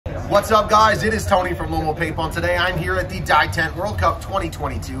What's up, guys? It is Tony from NXL Paintball. Today I'm here at the Die Tent World Cup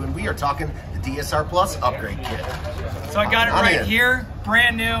 2022 and we are talking the DSR Plus upgrade kit. So I got it right here,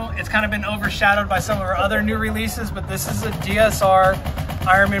 brand new. It's kind of been overshadowed by some of our other new releases, but this is a DSR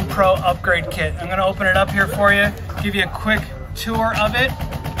IM Pro upgrade kit. I'm gonna open it up here for you, give you a quick tour of it.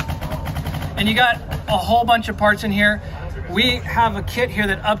 And you got a whole bunch of parts in here. We have a kit here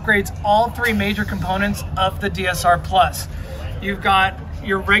that upgrades all three major components of the DSR Plus. You've got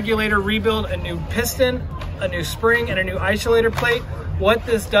your regulator rebuild, a new piston, a new spring, and a new isolator plate. What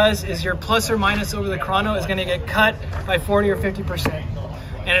this does is your plus or minus over the chrono is gonna get cut by 40 or 50%.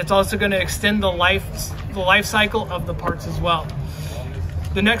 And it's also gonna extend the life cycle of the parts as well.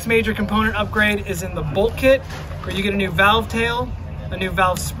 The next major component upgrade is in the bolt kit, where you get a new valve tail, a new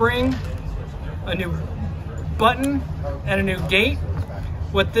valve spring, a new button, and a new gate.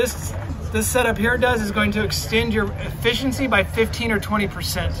 What this setup here does is going to extend your efficiency by 15 or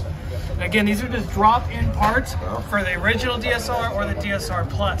 20%. And again, these are just drop-in parts for the original DSR or the DSR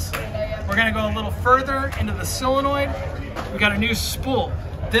Plus. We're gonna go a little further into the solenoid. We got a new spool.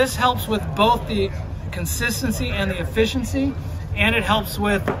 This helps with both the consistency and the efficiency, and it helps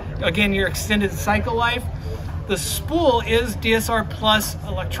with, again, your extended cycle life. The spool is DSR Plus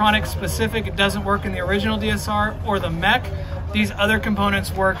electronic specific. It doesn't work in the original DSR or the mech. These other components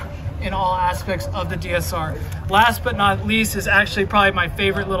work in all aspects of the DSR. Last but not least is actually probably my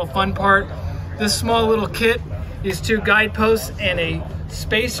favorite little fun part. This small little kit, these two guideposts and a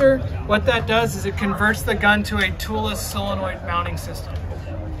spacer. What that does is it converts the gun to a Toolless solenoid mounting system.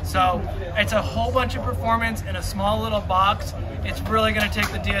 So it's a whole bunch of performance in a small little box. It's really gonna take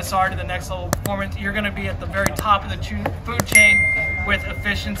the DSR to the next level of performance. You're gonna be at the very top of the food chain with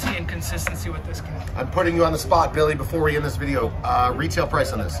efficiency and consistency with this kit. I'm putting you on the spot, Billy, before we end this video. Retail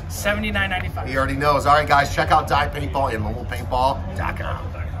price on this? $79.95. He already knows. All right, guys, check out Die Paintball and NXLPaintball.com.